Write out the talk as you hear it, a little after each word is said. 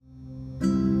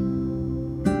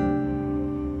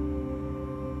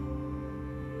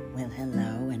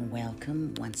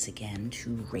welcome once again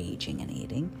to Raging and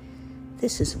Eating.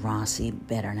 This is Rossi,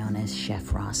 better known as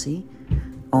Chef Rossi,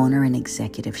 owner and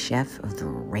executive chef of the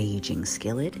Raging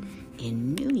Skillet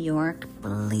in New York,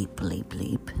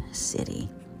 bleep city.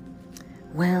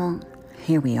 Well,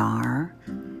 here we are,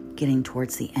 getting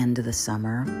towards the end of the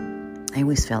summer. I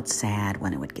always felt sad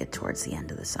when it would get towards the end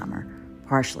of the summer,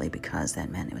 partially because that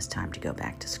meant it was time to go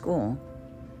back to school,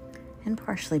 and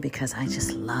partially because I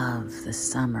just love the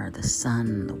summer, the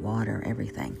sun, the water,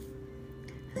 everything.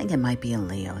 I think it might be a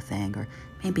Leo thing, or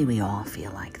maybe we all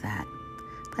feel like that.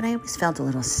 But I always felt a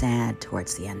little sad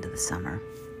towards the end of the summer.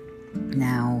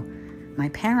 Now, my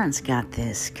parents got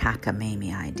this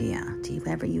cockamamie idea. Do you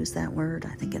ever use that word?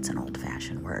 I think it's an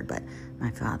old-fashioned word, but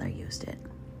my father used it.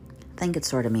 I think it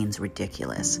sort of means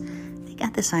ridiculous. They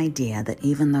got this idea that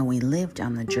even though we lived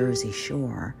on the Jersey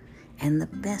Shore, and the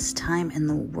best time in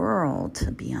the world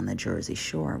to be on the Jersey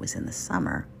Shore was in the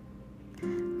summer,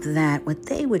 that what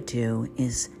they would do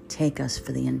is take us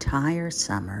for the entire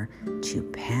summer to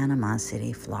Panama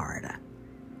City, Florida.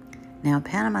 Now,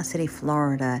 Panama City,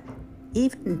 Florida,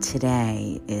 even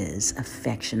today is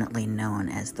affectionately known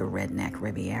as the Redneck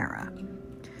Riviera.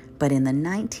 But in the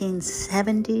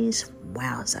 1970s,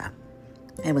 wowza,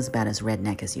 it was about as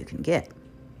redneck as you can get.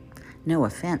 No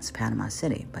offense, Panama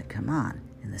City, but come on.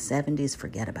 In the 70s,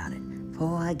 forget about it.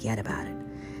 Forget about it.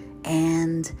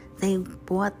 And they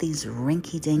bought these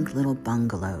rinky-dink little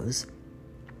bungalows,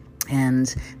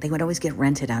 and they would always get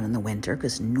rented out in the winter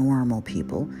because normal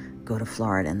people go to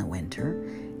Florida in the winter.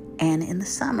 And in the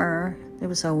summer, there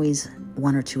was always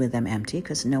one or two of them empty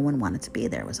because no one wanted to be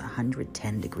there. It was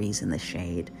 110 degrees in the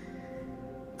shade.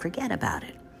 Forget about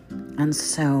it. And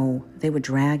so they would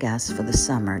drag us for the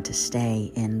summer to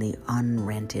stay in the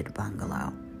unrented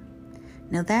bungalow.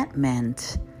 Now, that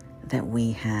meant that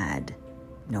we had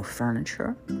no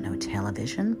furniture, no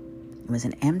television. It was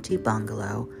an empty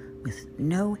bungalow with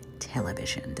no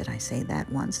television. Did I say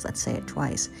that once? Let's say it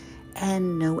twice.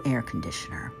 And no air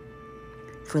conditioner.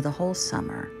 For the whole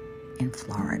summer in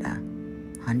Florida,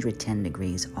 110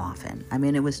 degrees often. I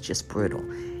mean, it was just brutal.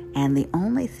 And the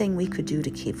only thing we could do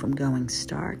to keep from going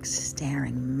stark,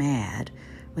 staring mad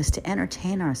was to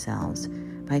entertain ourselves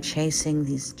by chasing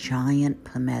these giant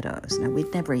palmettos. Now,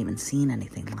 we'd never even seen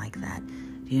anything like that.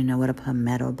 Do you know what a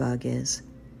palmetto bug is?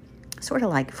 Sort of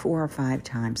like 4 or 5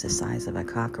 times the size of a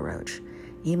cockroach.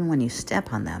 Even when you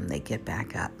step on them, they get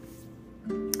back up.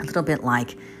 A little bit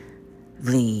like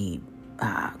the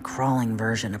crawling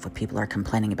version of what people are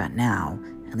complaining about now,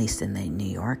 at least in the New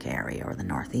York area or the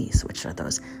Northeast, which are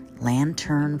those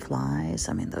lantern flies.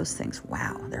 I mean, those things,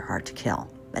 wow, they're hard to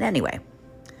kill. But anyway,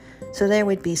 so there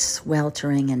we'd be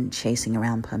sweltering and chasing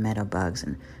around palmetto bugs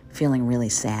and feeling really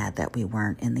sad that we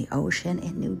weren't in the ocean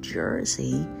in New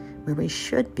Jersey, where we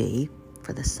should be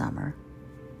for the summer.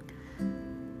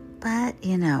 But,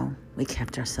 we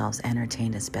kept ourselves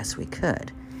entertained as best we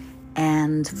could.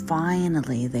 And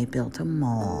finally, they built a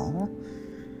mall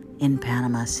in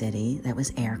Panama City that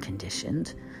was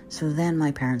air-conditioned. So then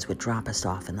my parents would drop us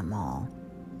off in the mall,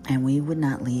 and we would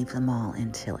not leave the mall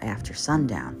until after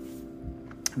sundown.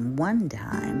 One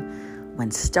time, when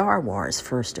Star Wars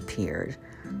first appeared,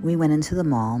 we went into the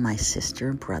mall, my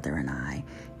sister, brother, and I,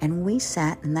 and we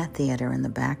sat in that theater in the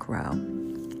back row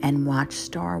and watched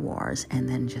Star Wars, and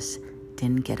then just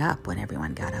didn't get up when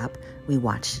everyone got up. We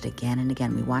watched it again and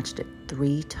again. We watched it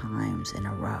 3 times in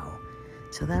a row.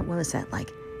 So that was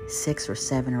like 6 or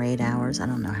 7 or 8 hours. I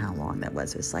don't know how long that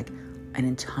was. It was like an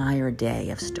entire day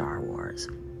of Star Wars.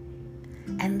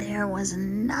 And there was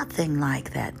nothing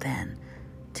like that then.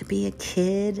 To be a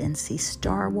kid and see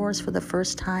Star Wars for the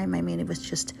first time, I mean, it was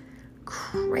just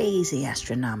crazy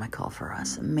astronomical for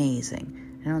us.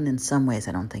 Amazing. And in some ways,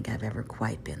 I don't think I've ever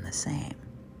quite been the same.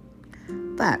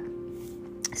 But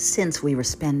since we were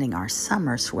spending our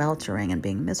summer sweltering and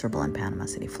being miserable in Panama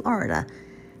City, Florida,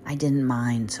 I didn't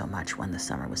mind so much when the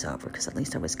summer was over, because at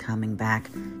least I was coming back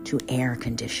to air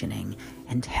conditioning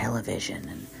and television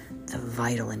and the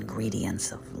vital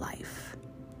ingredients of life.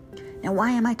 Now,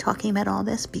 why am I talking about all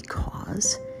this?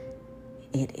 Because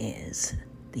it is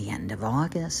the end of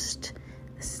August.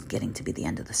 This is getting to be the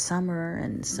end of the summer,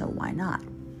 and so why not?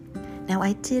 Now,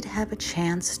 I did have a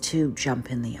chance to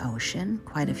jump in the ocean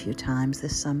quite a few times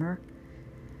this summer.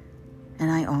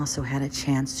 And I also had a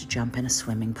chance to jump in a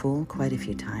swimming pool quite a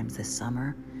few times this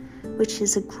summer, which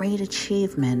is a great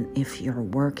achievement if you're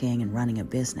working and running a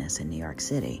business in New York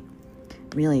City.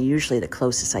 Really, usually the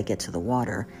closest I get to the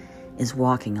water is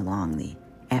walking along the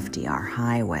FDR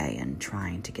highway and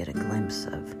trying to get a glimpse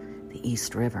of the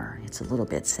East River. It's a little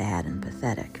bit sad and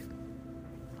pathetic.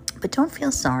 But don't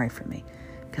feel sorry for me,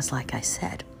 because like I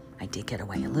said, I did get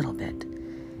away a little bit.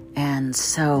 And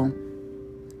so,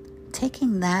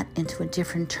 taking that into a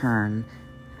different turn,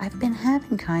 I've been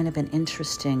having kind of an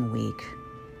interesting week.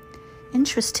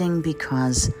 Interesting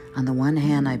because, on the one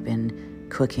hand, I've been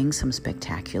cooking some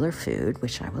spectacular food,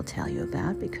 which I will tell you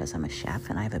about because I'm a chef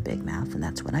and I have a big mouth and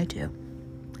that's what I do.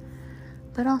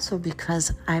 But also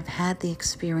because I've had the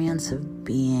experience of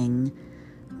being,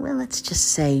 well, let's just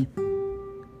say,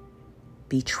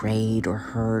 betrayed or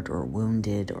hurt or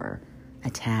wounded or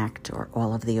attacked or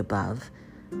all of the above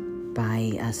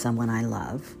by someone I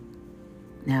love.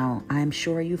 Now, I'm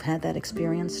sure you've had that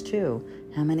experience too.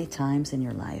 How many times in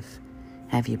your life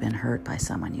have you been hurt by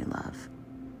someone you love?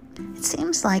 It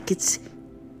seems like it's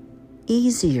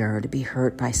easier to be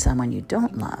hurt by someone you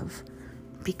don't love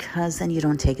because then you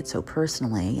don't take it so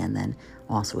personally, and then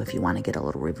also if you want to get a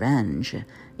little revenge,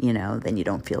 then you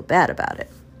don't feel bad about it.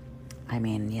 I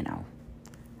mean,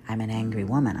 I'm an angry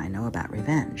woman. I know about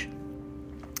revenge.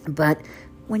 But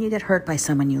when you get hurt by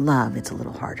someone you love, it's a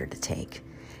little harder to take.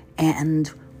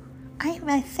 And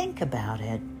I think about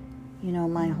it,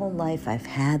 my whole life I've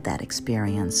had that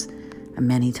experience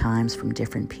many times from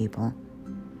different people.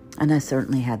 And I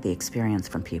certainly had the experience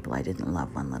from people I didn't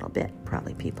love one little bit,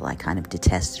 probably people I kind of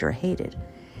detested or hated.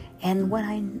 And what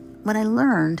I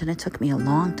learned, and it took me a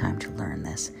long time to learn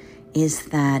this, is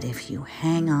that if you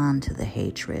hang on to the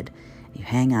hatred, you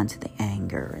hang on to the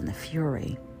anger and the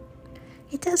fury,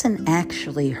 it doesn't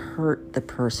actually hurt the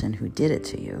person who did it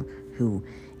to you, who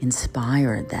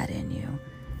inspired that in you.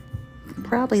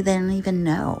 Probably they don't even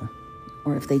know.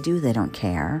 Or if they do, they don't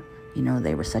care.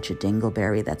 They were such a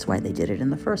dingleberry, that's why they did it in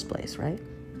the first place, right?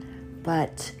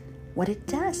 But what it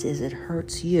does is it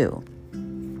hurts you.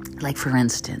 Like, for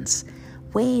instance,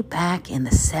 way back in the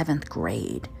 7th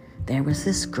grade, there was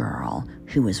this girl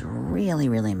who was really,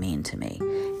 really mean to me.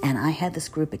 And I had this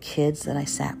group of kids that I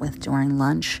sat with during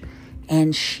lunch,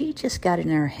 and she just got in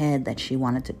her head that she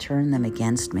wanted to turn them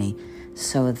against me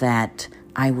so that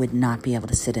I would not be able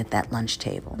to sit at that lunch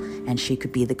table, and she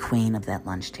could be the queen of that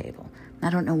lunch table. I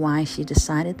don't know why she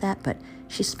decided that, but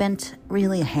she spent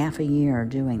really half a year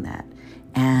doing that.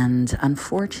 And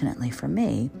unfortunately for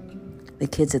me, the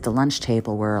kids at the lunch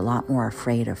table were a lot more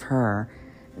afraid of her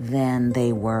than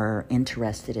they were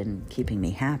interested in keeping me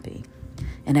happy.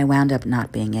 And I wound up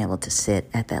not being able to sit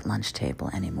at that lunch table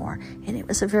anymore. And it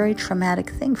was a very traumatic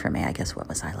thing for me. I guess, what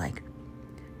was I, like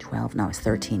 12? No, I was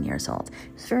 13 years old.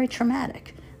 It was very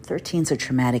traumatic. 13's a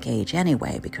traumatic age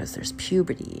anyway because there's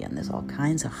puberty and there's all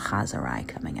kinds of chazarai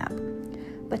coming up.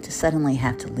 But to suddenly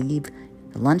have to leave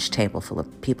the lunch table full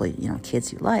of people,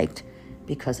 kids you liked,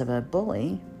 because of a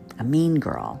bully, a mean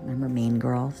girl. Remember Mean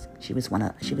Girls? She was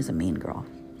a mean girl.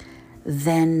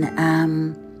 Then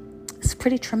it's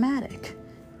pretty traumatic.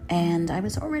 And I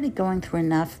was already going through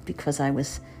enough because I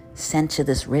was sent to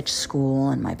this rich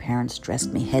school and my parents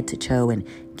dressed me head to toe in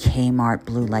Kmart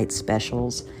blue light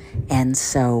specials. And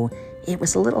so it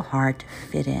was a little hard to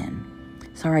fit in.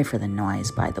 Sorry for the noise,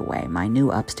 by the way. My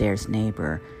new upstairs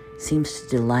neighbor seems to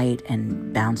delight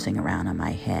in bouncing around on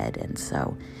my head. And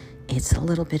so it's a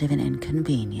little bit of an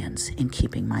inconvenience in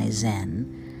keeping my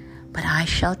zen. But I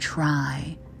shall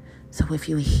try. So if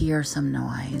you hear some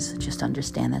noise, just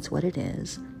understand that's what it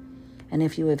is. And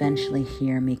if you eventually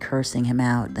hear me cursing him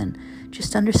out, then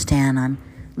just understand I'm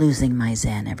losing my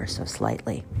zen ever so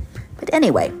slightly. But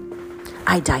anyway,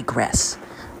 I digress.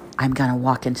 I'm going to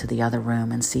walk into the other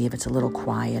room and see if it's a little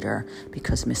quieter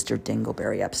because Mr.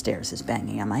 Dingleberry upstairs is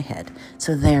banging on my head.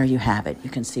 So there you have it. You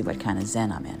can see what kind of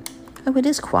zen I'm in. Oh, it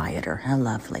is quieter. How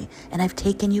lovely. And I've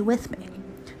taken you with me.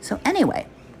 So anyway,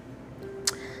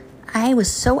 I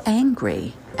was so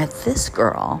angry at this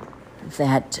girl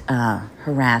that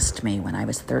harassed me when I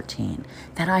was 13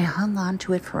 that I hung on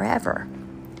to it forever.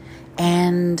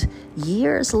 And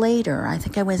years later, I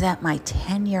think I was at my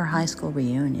 10-year high school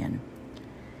reunion,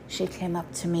 she came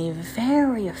up to me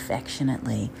very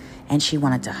affectionately and she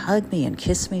wanted to hug me and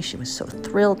kiss me. She was so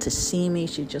thrilled to see me.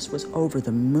 She just was over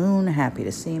the moon happy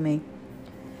to see me.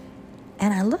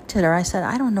 And I looked at her, I said,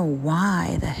 I don't know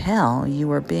why the hell you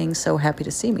were being so happy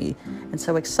to see me and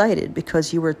so excited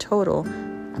because you were total,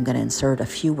 I'm going to insert a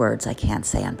few words I can't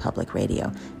say on public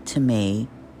radio, to me,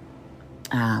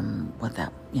 what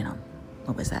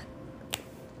was that,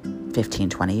 15,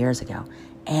 20 years ago.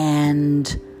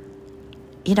 And,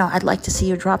 I'd like to see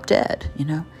you drop dead,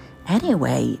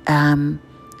 Anyway,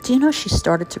 do you know she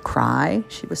started to cry?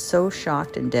 She was so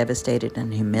shocked and devastated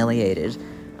and humiliated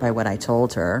by what I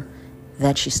told her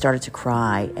that she started to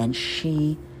cry, and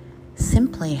she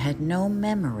simply had no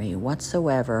memory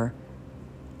whatsoever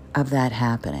of that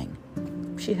happening.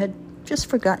 She had just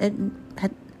forgotten.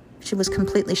 She was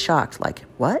completely shocked, like,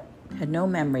 what? Had no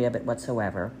memory of it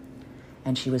whatsoever.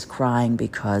 And she was crying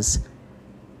because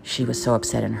she was so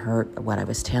upset and hurt at what I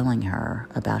was telling her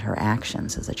about her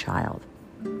actions as a child.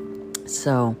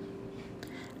 So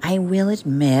I will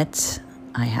admit,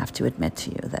 I have to admit to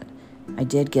you that I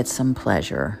did get some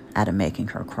pleasure out of making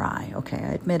her cry. Okay,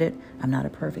 I admit it. I'm not a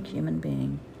perfect human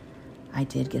being. I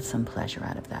did get some pleasure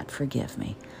out of that. Forgive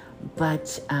me.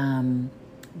 But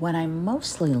what I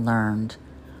mostly learned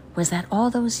was that all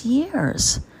those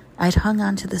years I'd hung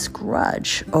on to this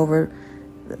grudge over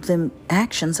the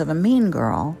actions of a mean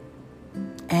girl,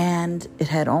 and it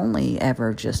had only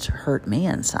ever just hurt me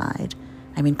inside.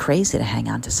 I mean, crazy to hang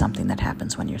on to something that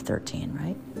happens when you're 13,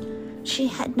 right? She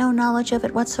had no knowledge of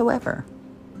it whatsoever.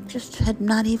 Just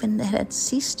had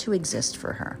ceased to exist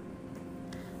for her.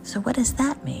 So what does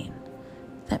that mean?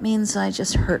 That means I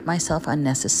just hurt myself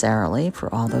unnecessarily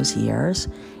for all those years,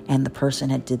 and the person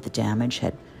that did the damage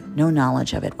had no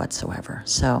knowledge of it whatsoever.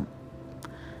 So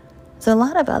there's a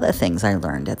lot of other things I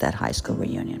learned at that high school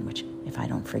reunion, which if I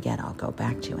don't forget, I'll go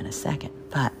back to in a second.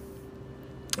 But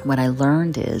what I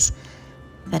learned is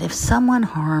that if someone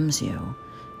harms you,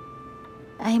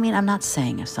 I mean, I'm not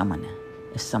saying if someone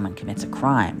commits a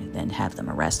crime, then have them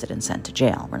arrested and sent to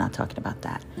jail. We're not talking about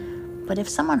that. But if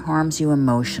someone harms you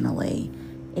emotionally,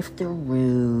 if they're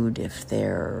rude, if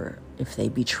they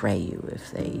betray you,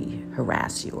 if they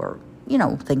harass you, or,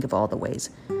 think of all the ways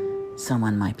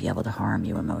someone might be able to harm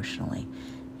you emotionally.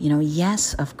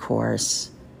 Yes, of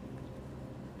course,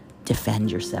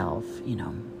 defend yourself,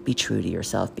 be true to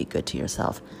yourself, be good to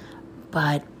yourself.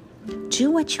 But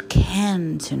do what you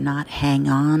can to not hang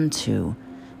on to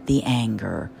the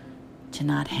anger, to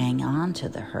not hang on to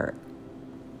the hurt.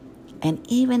 And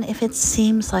even if it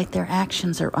seems like their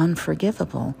actions are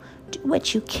unforgivable, do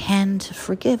what you can to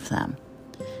forgive them.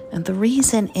 And the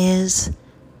reason is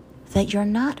that you're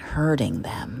not hurting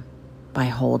them by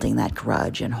holding that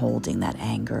grudge and holding that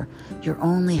anger. You're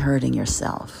only hurting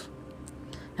yourself.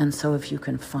 And so if you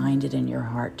can find it in your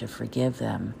heart to forgive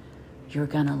them, you're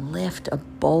going to lift a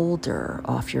boulder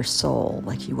off your soul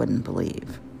like you wouldn't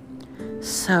believe.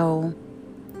 So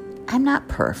I'm not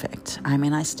perfect. I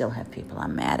mean, I still have people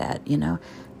I'm mad at,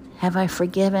 Have I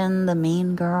forgiven the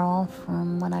mean girl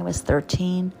from when I was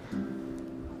 13?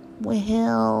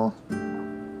 Well,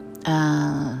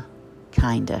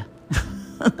 kinda.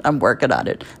 I'm working on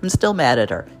it. I'm still mad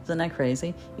at her. Isn't that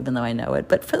crazy? Even though I know it.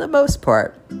 But for the most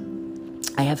part,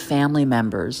 I have family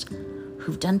members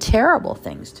who've done terrible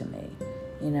things to me,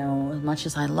 as much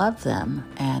as I love them.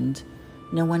 And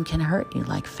no one can hurt you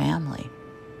like family.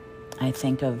 I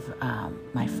think of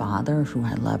my father, who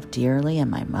I love dearly, and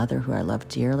my mother, who I love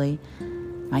dearly,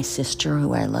 my sister,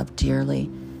 who I love dearly,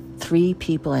 3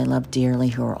 people I love dearly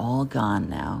who are all gone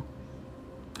now,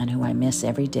 and who I miss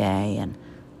every day, and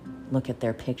look at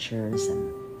their pictures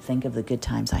and think of the good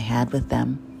times I had with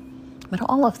them. But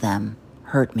all of them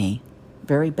hurt me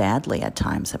very badly at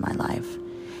times in my life.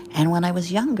 And when I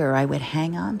was younger, I would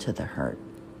hang on to the hurt.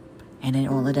 And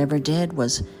all it ever did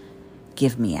was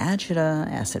give me agita,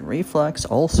 acid reflux,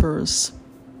 ulcers.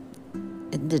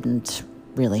 It didn't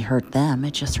really hurt them,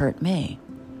 it just hurt me.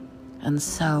 And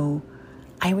so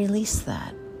I released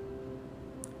that.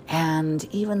 And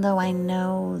even though I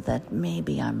know that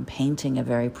maybe I'm painting a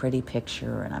very pretty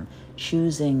picture and I'm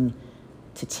choosing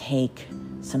to take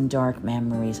some dark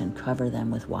memories and cover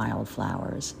them with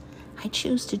wildflowers, I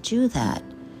choose to do that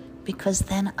because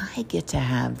then I get to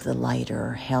have the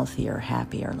lighter, healthier,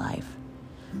 happier life.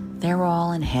 They're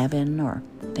all in heaven, or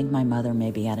I think my mother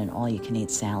may be at an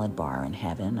all-you-can-eat salad bar in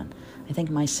heaven, and I think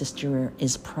my sister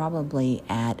is probably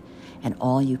at an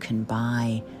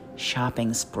all-you-can-buy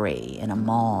shopping spree in a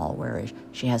mall where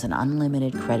she has an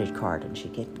unlimited credit card and she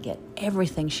can get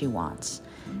everything she wants.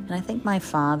 And I think my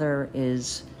father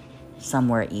is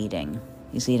somewhere eating.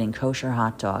 He's eating kosher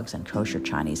hot dogs and kosher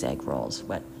Chinese egg rolls.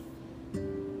 But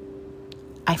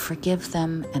I forgive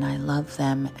them and I love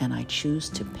them, and I choose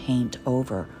to paint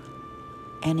over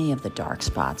any of the dark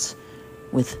spots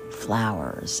with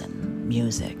flowers and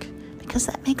music, because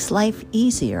that makes life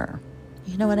easier.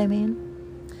 You know what I mean?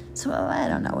 So I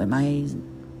don't know,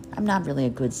 I'm not really a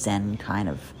good Zen kind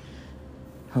of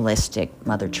holistic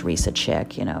Mother Teresa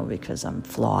chick, because I'm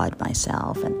flawed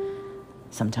myself, and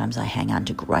sometimes I hang on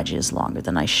to grudges longer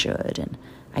than I should, and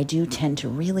I do tend to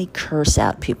really curse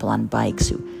out people on bikes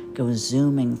who go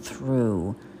zooming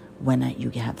through when you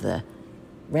have the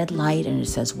red light and it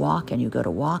says walk, and you go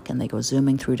to walk and they go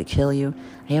zooming through to kill you.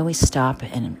 I always stop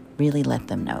and really let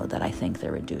them know that I think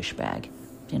they're a douchebag.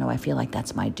 I feel like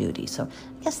that's my duty. So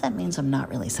I guess that means I'm not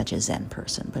really such a Zen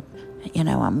person, but,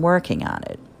 I'm working on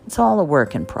it. It's all a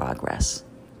work in progress.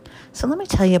 So let me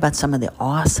tell you about some of the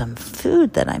awesome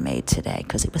food that I made today,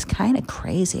 because it was kind of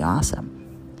crazy awesome.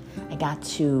 I got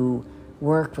to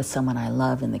work with someone I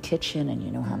love in the kitchen, and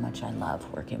you know how much I love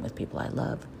working with people I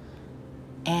love.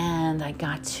 And I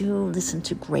got to listen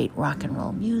to great rock and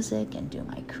roll music and do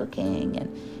my cooking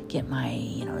and get my,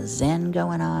 zen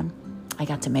going on. I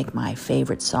got to make my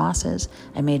favorite sauces.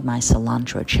 I made my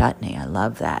cilantro chutney. I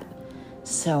love that.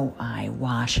 So I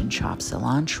wash and chop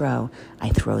cilantro. I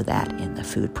throw that in the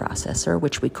food processor,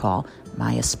 which we call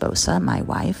my esposa, my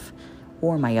wife,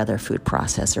 or my other food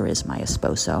processor is my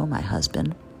esposo, my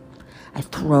husband. I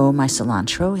throw my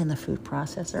cilantro in the food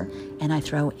processor, and I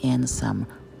throw in some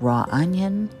raw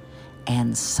onion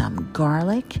and some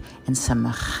garlic and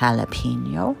some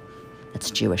jalapeno. That's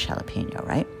Jewish jalapeno,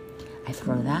 right? I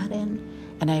throw that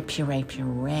in, and I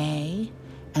puree,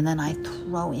 and then I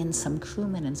throw in some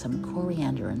cumin and some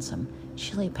coriander and some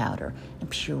chili powder and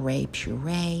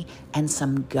puree, and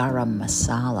some garam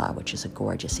masala, which is a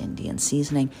gorgeous Indian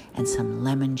seasoning, and some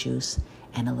lemon juice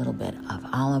and a little bit of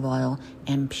olive oil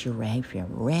and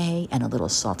puree, and a little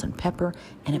salt and pepper,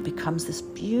 and it becomes this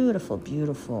beautiful,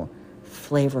 beautiful,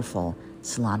 flavorful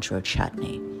cilantro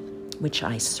chutney, which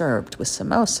I served with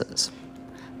samosas.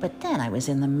 But then I was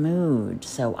in the mood,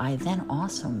 so I then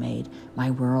also made my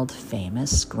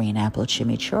world-famous green apple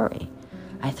chimichurri.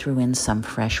 I threw in some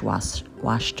fresh washed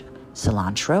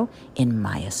cilantro in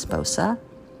my esposa,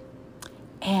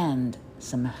 and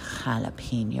some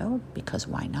jalapeno, because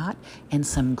why not, and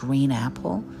some green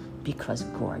apple, because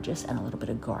gorgeous, and a little bit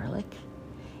of garlic,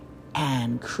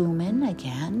 and cumin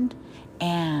again,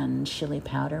 and chili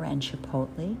powder and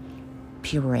chipotle,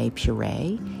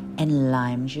 puree, and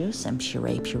lime juice, and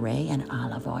puree, and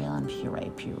olive oil, and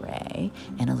puree,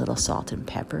 and a little salt and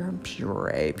pepper, and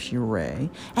puree.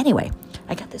 Anyway,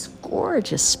 I got this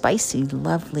gorgeous, spicy,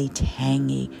 lovely,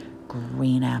 tangy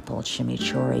green apple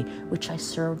chimichurri, which I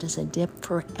served as a dip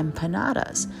for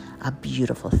empanadas, a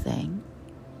beautiful thing.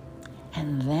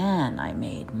 And then I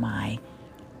made my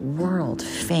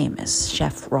world-famous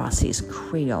Chef Rossi's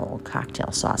Creole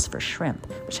cocktail sauce for shrimp,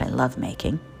 which I love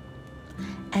making.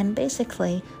 And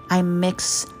basically, I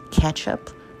mix ketchup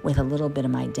with a little bit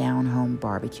of my down-home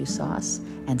barbecue sauce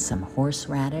and some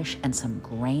horseradish and some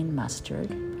grain mustard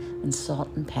and salt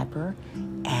and pepper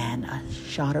and a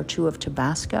shot or two of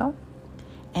Tabasco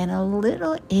and a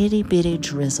little itty-bitty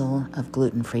drizzle of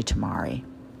gluten-free tamari.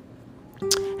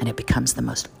 And it becomes the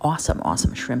most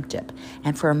awesome shrimp dip.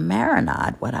 And for a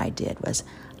marinade, what I did was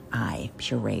I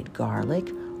pureed garlic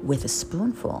with a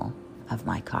spoonful of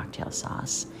my cocktail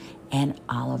sauce and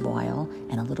olive oil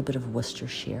and a little bit of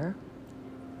Worcestershire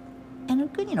and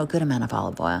a good amount of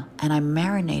olive oil. And I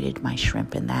marinated my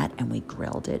shrimp in that, and we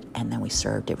grilled it, and then we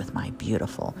served it with my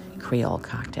beautiful Creole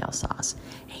cocktail sauce.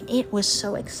 And it was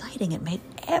so exciting. It made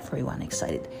everyone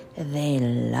excited. They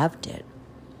loved it.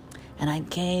 And I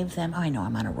gave them, I know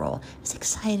I'm on a roll. I was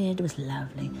excited. It was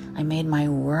lovely. I made my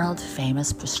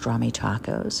world-famous pastrami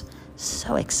tacos.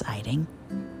 So exciting.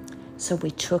 So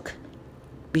we took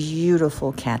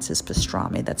beautiful Katz's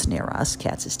pastrami that's near us,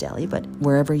 Katz's Deli, but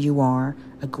wherever you are,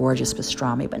 a gorgeous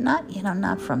pastrami, but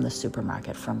not from the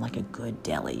supermarket, from like a good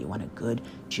deli. You want a good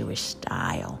Jewish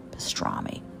style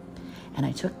pastrami. And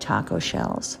I took taco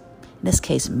shells, in this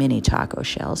case, mini taco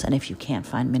shells, and if you can't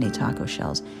find mini taco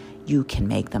shells, you can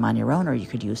make them on your own, or you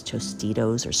could use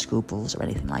Tostitos or Scooples or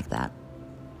anything like that.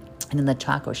 And in the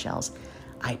taco shells,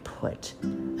 I put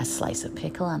a slice of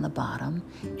pickle on the bottom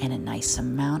and a nice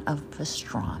amount of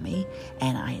pastrami,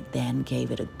 and I then gave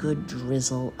it a good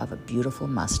drizzle of a beautiful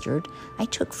mustard. I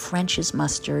took French's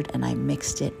mustard and I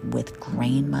mixed it with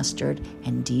grain mustard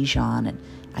and Dijon, and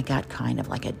I got kind of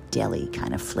like a deli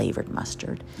kind of flavored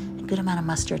mustard, a good amount of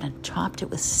mustard, and topped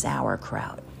it with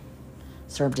sauerkraut.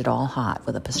 Served it all hot,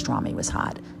 where the pastrami was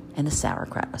hot and the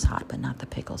sauerkraut was hot, but not the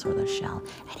pickles or the shell.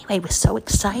 Anyway, it was so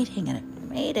exciting, and it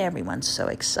made everyone so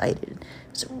excited.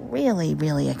 It was really,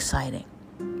 really exciting.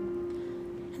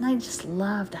 And I just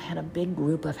loved, I had a big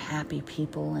group of happy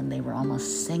people, and they were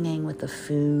almost singing with the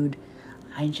food.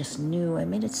 I just knew,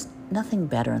 it's nothing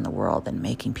better in the world than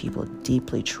making people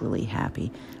deeply, truly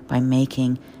happy by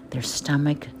making their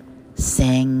stomach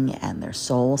sing and their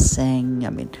soul sing.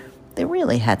 They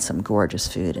really had some gorgeous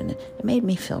food, and it made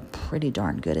me feel pretty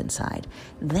darn good inside.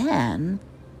 Then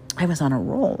I was on a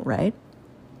roll, right?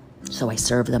 So I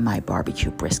served them my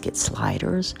barbecue brisket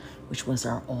sliders, which was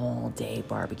our all-day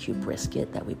barbecue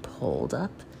brisket that we pulled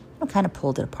up, kind of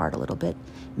pulled it apart a little bit,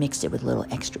 mixed it with a little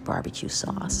extra barbecue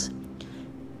sauce,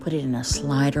 put it in a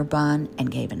slider bun, and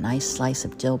gave a nice slice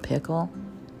of dill pickle.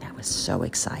 That was so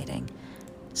exciting.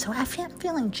 So I'm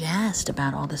feeling jazzed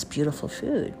about all this beautiful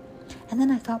food. And then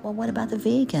I thought, well, what about the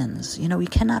vegans? We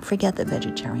cannot forget the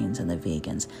vegetarians and the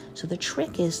vegans. So the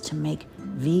trick is to make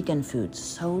vegan food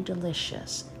so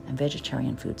delicious and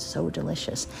vegetarian food so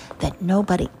delicious that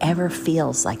nobody ever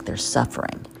feels like they're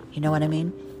suffering. You know what I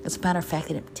mean? As a matter of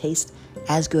fact, it tastes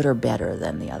as good or better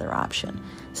than the other option.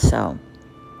 So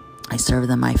I serve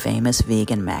them my famous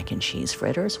vegan mac and cheese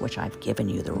fritters, which I've given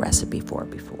you the recipe for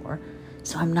before.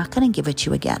 So I'm not going to give it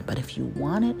to you again, but if you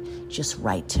want it, just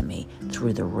write to me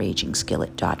through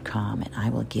theragingskillet.com and I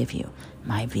will give you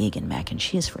my vegan mac and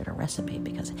cheese fritter recipe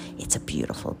because it's a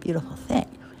beautiful, beautiful thing.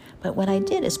 But what I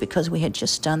did is because we had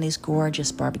just done these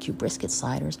gorgeous barbecue brisket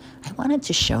sliders, I wanted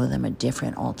to show them a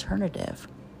different alternative.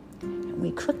 And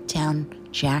we cooked down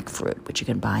jackfruit, which you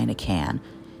can buy in a can,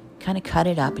 kind of cut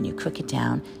it up and you cook it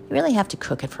down. You really have to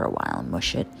cook it for a while and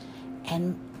mush it,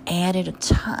 and added a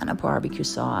ton of barbecue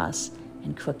sauce.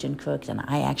 And cooked, and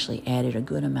I actually added a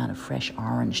good amount of fresh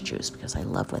orange juice because I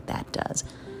love what that does,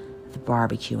 the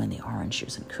barbecue and the orange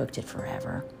juice, and cooked it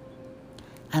forever.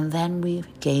 And then we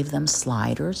gave them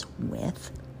sliders with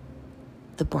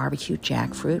the barbecue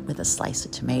jackfruit with a slice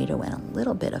of tomato and a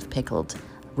little bit of pickled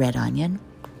red onion.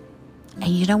 And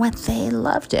you know what? They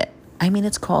loved it. I mean,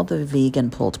 it's called the vegan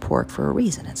pulled pork for a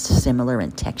reason. It's similar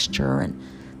in texture and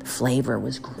the flavor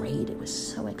was great. It was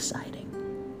so exciting.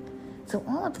 So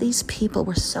all of these people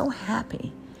were so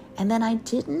happy. And then I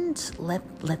didn't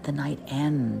let the night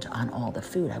end on all the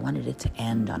food. I wanted it to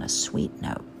end on a sweet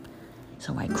note.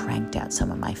 So I cranked out some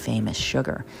of my famous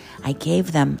sugar. I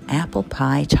gave them apple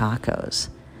pie tacos.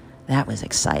 That was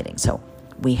exciting. So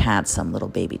we had some little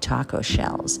baby taco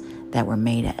shells that were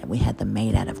we had them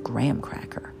made out of graham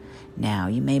cracker. Now,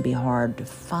 you may be hard to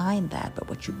find that, but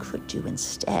what you could do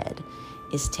instead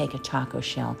is take a taco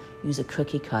shell, use a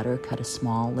cookie cutter, cut a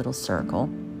small little circle,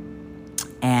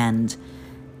 and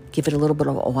give it a little bit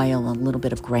of oil and a little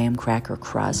bit of graham cracker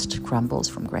crust, crumbles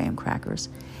from graham crackers,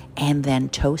 and then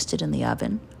toast it in the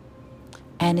oven.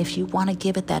 And if you want to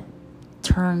give it that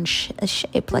turn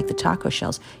shape like the taco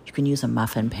shells, you can use a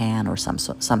muffin pan or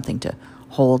something to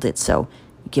hold it so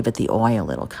you give it the oil,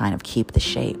 it'll kind of keep the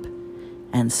shape.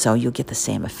 And so you'll get the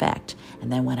same effect.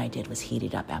 And then what I did was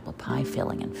heated up apple pie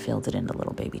filling and filled it into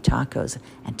little baby tacos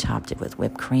and topped it with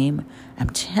whipped cream. I'm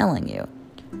telling you,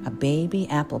 a baby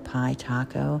apple pie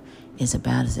taco is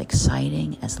about as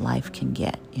exciting as life can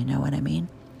get. You know what I mean?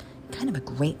 Kind of a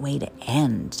great way to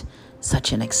end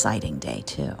such an exciting day,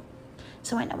 too.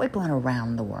 So I know we're going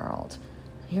around the world.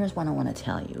 Here's what I want to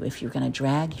tell you. If you're going to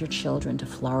drag your children to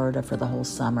Florida for the whole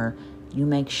summer, you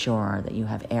make sure that you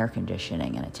have air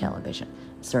conditioning and a television.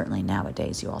 Certainly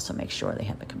nowadays, you also make sure they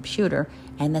have a computer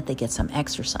and that they get some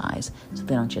exercise so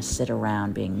they don't just sit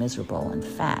around being miserable and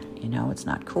fat. It's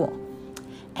not cool.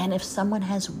 And if someone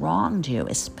has wronged you,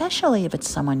 especially if it's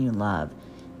someone you love,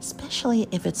 especially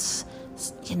if it's,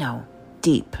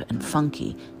 deep and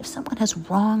funky, if someone has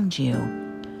wronged you,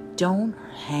 don't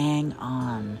hang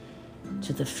on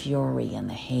to the fury and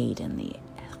the hate and the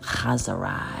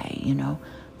chazarai,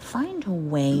 Find a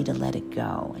way to let it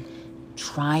go and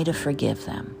try to forgive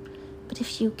them. But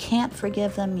if you can't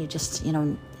forgive them, you just,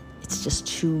 it's just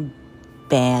too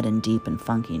bad and deep and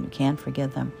funky and you can't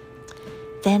forgive them,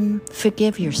 then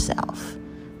forgive yourself.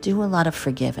 Do a lot of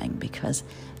forgiving because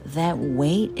that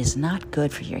weight is not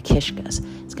good for your kishkas.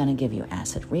 It's going to give you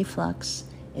acid reflux.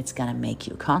 It's going to make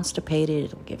you constipated.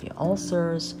 It'll give you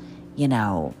ulcers.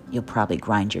 You'll probably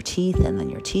grind your teeth and then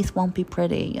your teeth won't be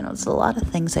pretty. There's a lot of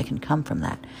things that can come from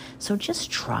that. So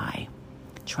just try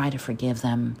to forgive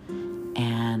them.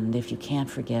 And if you can't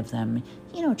forgive them,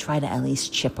 try to at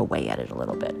least chip away at it a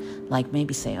little bit. Like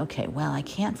maybe say, okay, well, I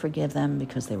can't forgive them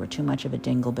because they were too much of a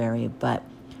dingleberry, but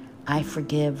I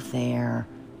forgive their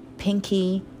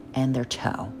pinky and their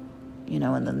toe. And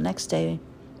then the next day,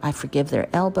 I forgive their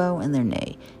elbow and their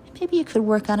knee. Maybe you could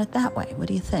work on it that way. What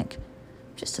do you think?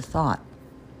 Just a thought.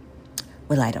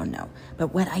 Well, I don't know.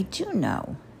 But what I do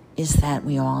know is that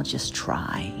we all just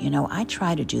try. I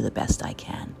try to do the best I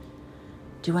can.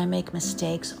 Do I make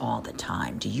mistakes? All the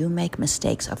time. Do you make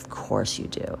mistakes? Of course you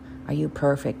do. Are you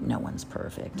perfect? No one's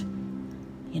perfect.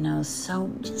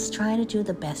 So just try to do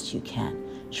the best you can.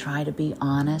 Try to be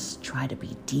honest. Try to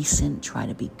be decent. Try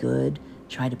to be good.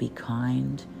 Try to be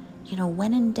kind.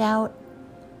 When in doubt,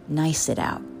 nice it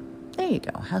out. There you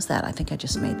go. How's that? I think I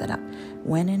just made that up.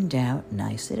 When in doubt,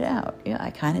 nice it out. Yeah,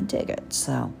 I kind of dig it.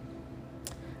 So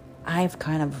I've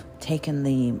kind of taken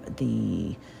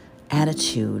the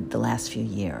attitude the last few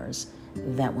years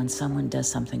that when someone does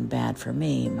something bad for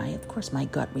me, my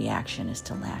gut reaction is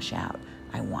to lash out.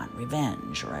 I want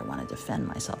revenge or I want to defend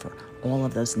myself or all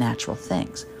of those natural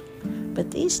things.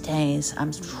 But these days,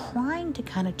 I'm trying to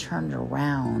kind of turn it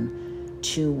around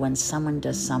to when someone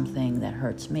does something that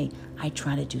hurts me, I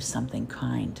try to do something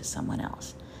kind to someone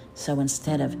else. So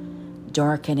instead of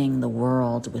darkening the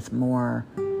world with more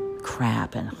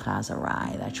crap and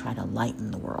chazarai, I try to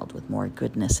lighten the world with more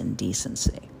goodness and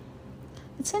decency.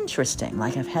 It's interesting.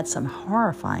 Like, I've had some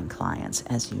horrifying clients,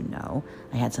 as you know.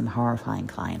 I had some horrifying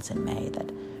clients in May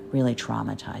that really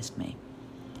traumatized me.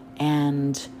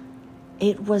 And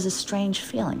it was a strange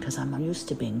feeling because I'm used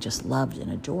to being just loved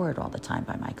and adored all the time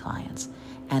by my clients.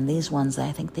 And these ones,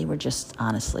 I think they were just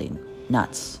honestly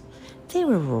nuts. They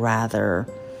were rather,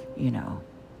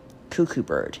 cuckoo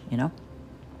bird,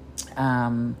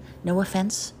 No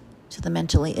offense to the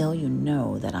mentally ill. You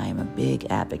know that I am a big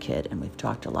advocate, and we've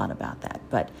talked a lot about that.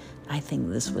 But I think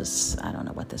this was, I don't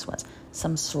know what this was,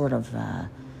 some sort of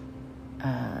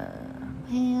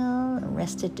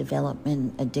arrested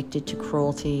development, addicted to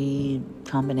cruelty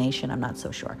combination. I'm not so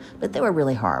sure. But they were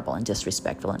really horrible and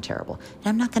disrespectful and terrible. And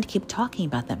I'm not going to keep talking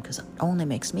about them because it only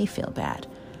makes me feel bad.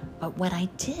 But what I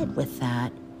did with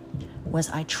that was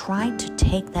I tried to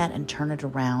take that and turn it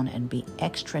around and be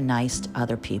extra nice to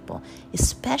other people,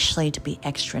 especially to be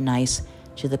extra nice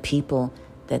to the people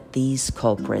that these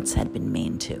culprits had been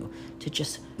mean to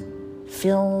just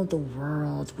fill the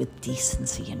world with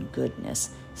decency and goodness,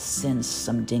 since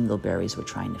some dingleberries were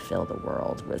trying to fill the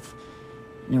world with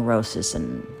neurosis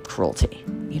and cruelty.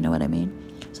 You know what I mean?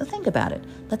 So think about it.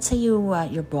 Let's say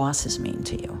your boss is mean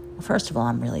to you. Well, first of all,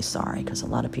 I'm really sorry, because a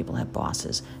lot of people have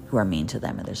bosses who are mean to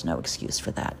them, and there's no excuse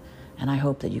for that. And I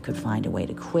hope that you could find a way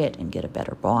to quit and get a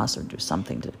better boss or do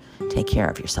something to take care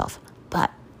of yourself. But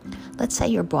let's say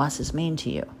your boss is mean to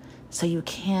you. So you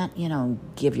can't,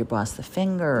 give your boss the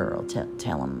finger or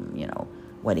tell him,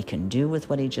 what he can do with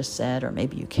what he just said. Or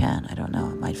maybe you can. I don't know.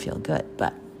 It might feel good.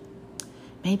 But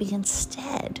maybe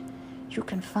instead you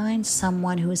can find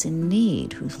someone who's in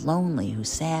need, who's lonely,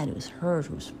 who's sad, who's hurt,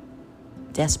 who's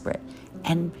desperate,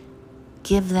 and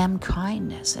give them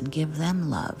kindness and give them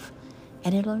love.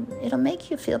 And it'll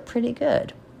make you feel pretty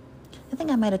good. I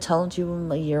think I might have told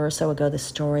you a year or so ago the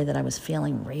story that I was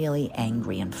feeling really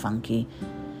angry and funky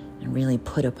and really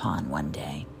put upon one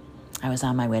day. I was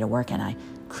on my way to work and I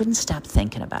couldn't stop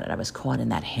thinking about it. I was caught in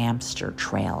that hamster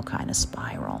trail kind of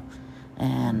spiral.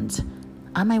 And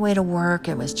on my way to work,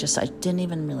 it was just, I didn't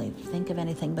even really think of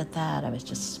anything but that. I was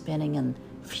just spinning in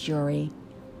fury.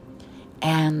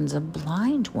 And a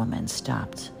blind woman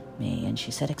stopped me and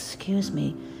she said, "Excuse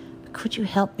me, could you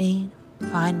help me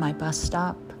find my bus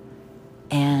stop?"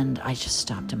 And I just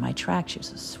stopped in my tracks. She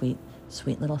was a sweet,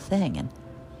 sweet little thing. And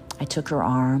I took her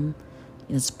arm.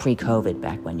 It's pre-COVID,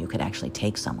 back when you could actually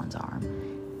take someone's arm.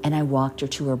 And I walked her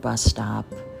to her bus stop.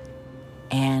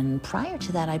 And prior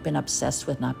to that, I'd been obsessed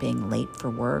with not being late for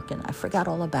work, and I forgot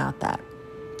all about that.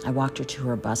 I walked her to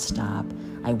her bus stop.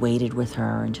 I waited with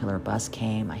her until her bus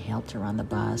came. I helped her on the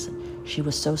bus, and she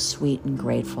was so sweet and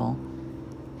grateful.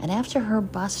 And after her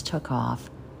bus took off,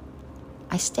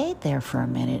 I stayed there for a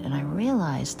minute, and I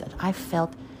realized that I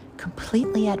felt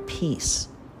completely at peace.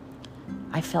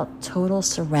 I felt total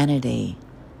serenity,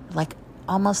 like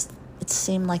almost, it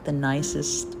seemed like the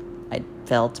nicest I'd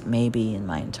felt maybe in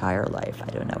my entire life.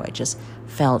 I don't know. I just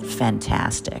felt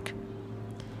fantastic.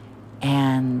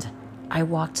 And I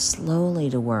walked slowly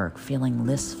to work, feeling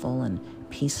blissful and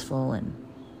peaceful and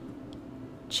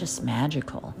just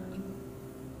magical.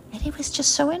 And it was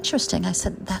just so interesting. I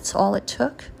said, that's all it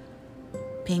took?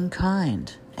 Being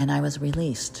kind. And I was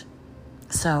released.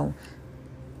 So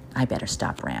I better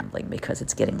stop rambling because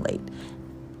it's getting late.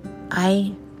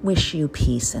 I wish you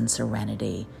peace and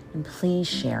serenity, and please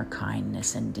share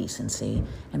kindness and decency,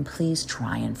 and please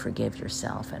try and forgive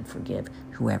yourself and forgive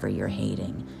whoever you're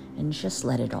hating, and just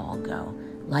let it all go.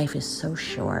 Life is so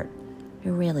short.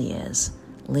 It really is.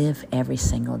 Live every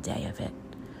single day of it.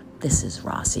 This is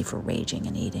Rossi for Raging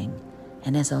and Eating.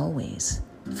 And as always,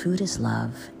 food is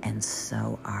love, and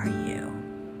so are you.